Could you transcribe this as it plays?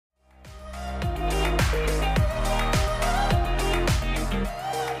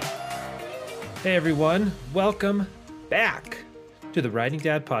Hey everyone, welcome back to the Riding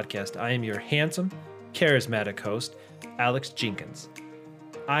Dad Podcast. I am your handsome, charismatic host, Alex Jenkins.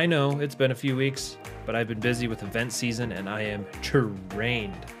 I know it's been a few weeks, but I've been busy with event season and I am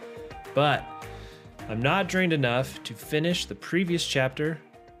drained. But I'm not drained enough to finish the previous chapter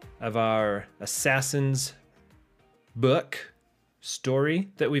of our Assassin's book story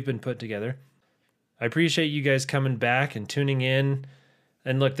that we've been put together. I appreciate you guys coming back and tuning in.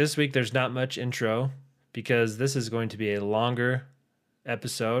 And look, this week there's not much intro because this is going to be a longer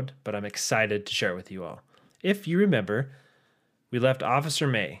episode, but I'm excited to share it with you all. If you remember, we left Officer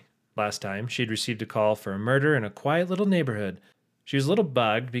May last time. She'd received a call for a murder in a quiet little neighborhood. She was a little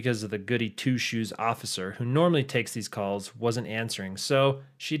bugged because of the goody two-shoes officer who normally takes these calls wasn't answering, so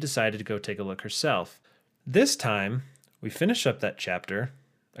she decided to go take a look herself. This time, we finish up that chapter.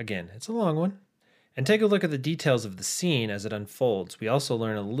 Again, it's a long one. And take a look at the details of the scene as it unfolds. We also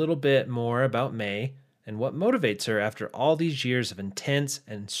learn a little bit more about May and what motivates her after all these years of intense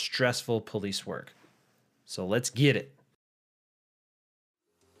and stressful police work. So let's get it.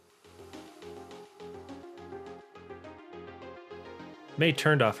 May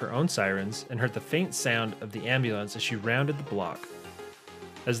turned off her own sirens and heard the faint sound of the ambulance as she rounded the block.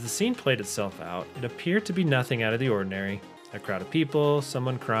 As the scene played itself out, it appeared to be nothing out of the ordinary. A crowd of people,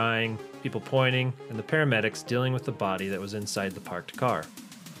 someone crying, people pointing, and the paramedics dealing with the body that was inside the parked car.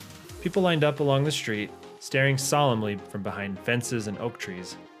 People lined up along the street, staring solemnly from behind fences and oak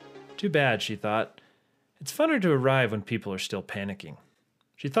trees. Too bad, she thought. It's funner to arrive when people are still panicking.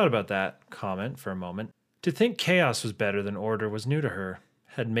 She thought about that comment for a moment. To think chaos was better than order was new to her.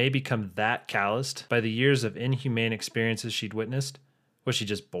 Had May become that calloused by the years of inhumane experiences she'd witnessed? Was she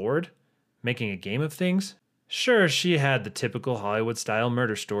just bored? Making a game of things? Sure, she had the typical Hollywood-style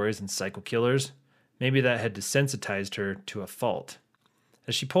murder stories and psycho killers. Maybe that had desensitized her to a fault.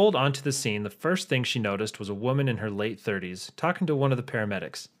 As she pulled onto the scene, the first thing she noticed was a woman in her late 30s talking to one of the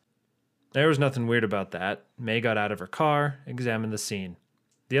paramedics. There was nothing weird about that. May got out of her car, examined the scene.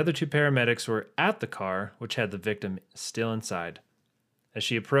 The other two paramedics were at the car, which had the victim still inside. As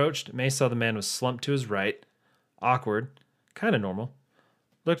she approached, May saw the man was slumped to his right, awkward, kind of normal.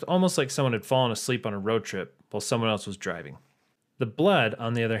 Looked almost like someone had fallen asleep on a road trip while someone else was driving. The blood,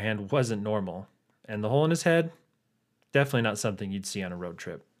 on the other hand, wasn't normal, and the hole in his head, definitely not something you'd see on a road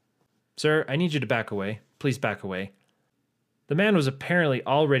trip. Sir, I need you to back away. Please back away. The man was apparently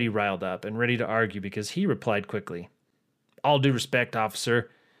already riled up and ready to argue because he replied quickly. All due respect, officer,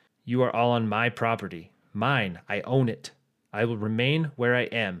 you are all on my property. Mine, I own it. I will remain where I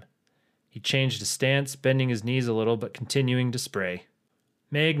am. He changed his stance, bending his knees a little but continuing to spray.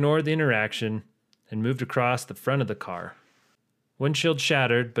 May ignored the interaction and moved across the front of the car. Windshield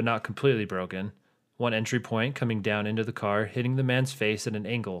shattered, but not completely broken. One entry point coming down into the car, hitting the man's face at an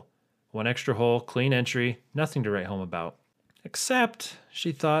angle. One extra hole, clean entry, nothing to write home about. Except,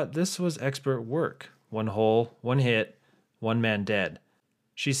 she thought, this was expert work. One hole, one hit, one man dead.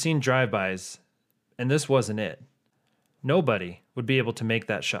 She's seen drive-bys, and this wasn't it. Nobody would be able to make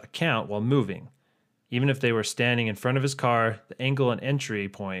that shot count while moving. Even if they were standing in front of his car, the angle and entry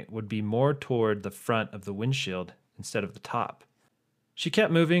point would be more toward the front of the windshield instead of the top. She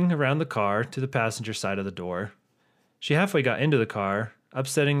kept moving around the car to the passenger side of the door. She halfway got into the car,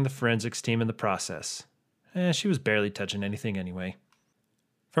 upsetting the forensics team in the process. She was barely touching anything anyway.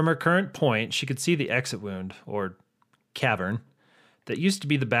 From her current point, she could see the exit wound, or cavern, that used to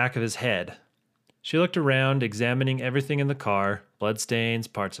be the back of his head. She looked around, examining everything in the car, bloodstains,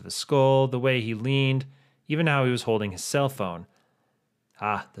 parts of his skull, the way he leaned, even how he was holding his cell phone.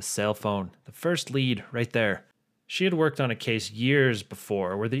 Ah, the cell phone, the first lead right there. She had worked on a case years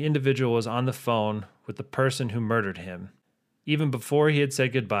before where the individual was on the phone with the person who murdered him. Even before he had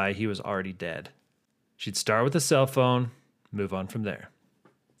said goodbye, he was already dead. She'd start with the cell phone, move on from there.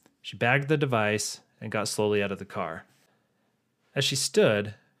 She bagged the device and got slowly out of the car. As she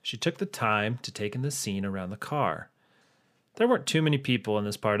stood, she took the time to take in the scene around the car. There weren't too many people in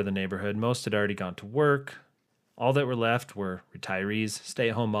this part of the neighborhood. Most had already gone to work. All that were left were retirees,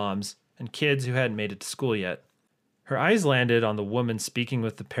 stay-at-home moms, and kids who hadn't made it to school yet. Her eyes landed on the woman speaking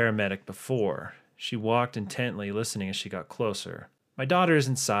with the paramedic before. She walked intently, listening as she got closer. My daughter is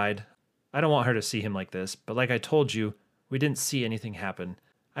inside. I don't want her to see him like this, but like I told you, we didn't see anything happen.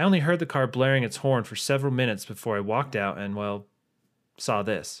 I only heard the car blaring its horn for several minutes before I walked out and, well, saw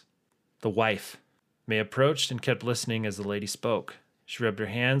this. The wife. May approached and kept listening as the lady spoke. She rubbed her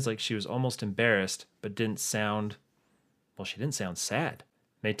hands like she was almost embarrassed, but she didn't sound sad.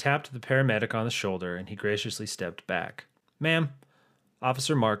 May tapped the paramedic on the shoulder, and he graciously stepped back. Ma'am,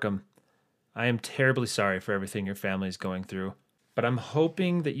 Officer Markham, I am terribly sorry for everything your family is going through. but I'm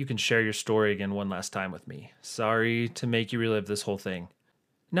hoping that you can share your story again one last time with me. Sorry to make you relive this whole thing.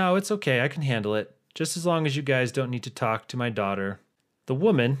 No, it's okay. I can handle it. Just as long as you guys don't need to talk to my daughter. The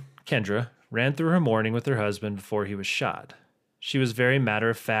woman, Kendra, ran through her morning with her husband before he was shot. She was very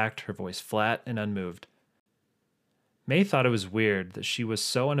matter-of-fact, her voice flat and unmoved. May thought it was weird that she was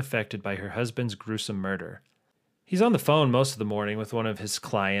so unaffected by her husband's gruesome murder. He's on the phone most of the morning with one of his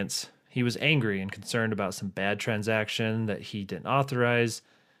clients. He was angry and concerned about some bad transaction that he didn't authorize.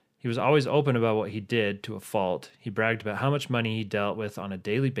 He was always open about what he did to a fault. He bragged about how much money he dealt with on a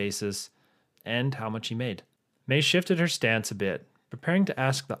daily basis and how much he made. May shifted her stance a bit, preparing to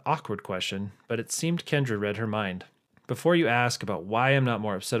ask the awkward question, but it seemed Kendra read her mind. Before you ask about why I'm not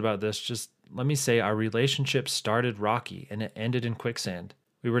more upset about this, just let me say our relationship started rocky and it ended in quicksand.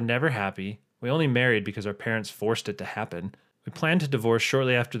 We were never happy. We only married because our parents forced it to happen. We planned to divorce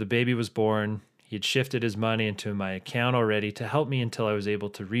shortly after the baby was born. He had shifted his money into my account already to help me until I was able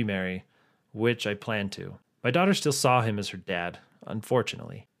to remarry, which I planned to. My daughter still saw him as her dad,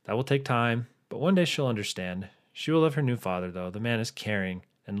 unfortunately. That will take time, but one day she'll understand. She will love her new father, though. The man is caring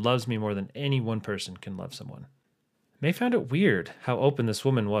and loves me more than any one person can love someone. May found it weird how open this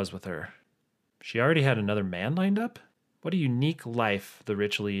woman was with her. She already had another man lined up? What a unique life the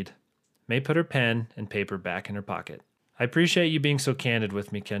rich lead. May put her pen and paper back in her pocket. I appreciate you being so candid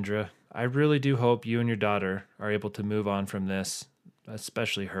with me, Kendra. I really do hope you and your daughter are able to move on from this,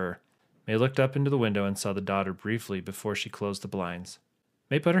 especially her. May looked up into the window and saw the daughter briefly before she closed the blinds.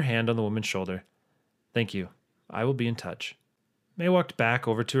 May put her hand on the woman's shoulder. Thank you. I will be in touch. May walked back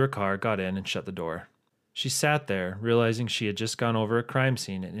over to her car, got in, and shut the door. She sat there, realizing she had just gone over a crime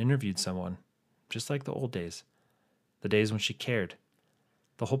scene and interviewed someone, just like the old days, the days when she cared.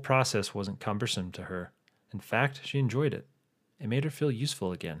 The whole process wasn't cumbersome to her. In fact, she enjoyed it. It made her feel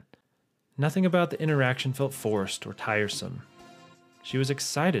useful again. Nothing about the interaction felt forced or tiresome. She was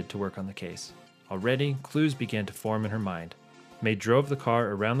excited to work on the case. Already, clues began to form in her mind. May drove the car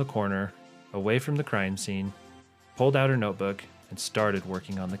around the corner, away from the crime scene, pulled out her notebook, and started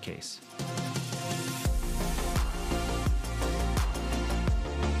working on the case.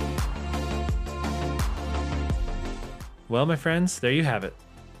 Well, my friends, there you have it.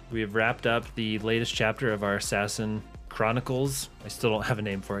 We have wrapped up the latest chapter of our Assassin Chronicles. I still don't have a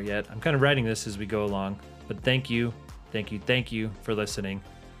name for it yet. I'm kind of writing this as we go along, but thank you for listening.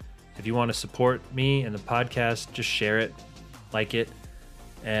 If you want to support me and the podcast, just share it, like it,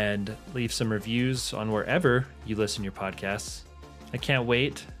 and leave some reviews on wherever you listen to your podcasts. I can't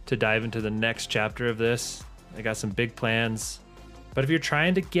wait to dive into the next chapter of this. I got some big plans. But if you're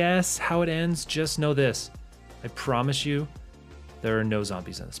trying to guess how it ends, just know this. I promise you, there are no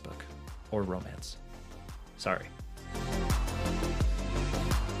zombies in this book, or romance. Sorry.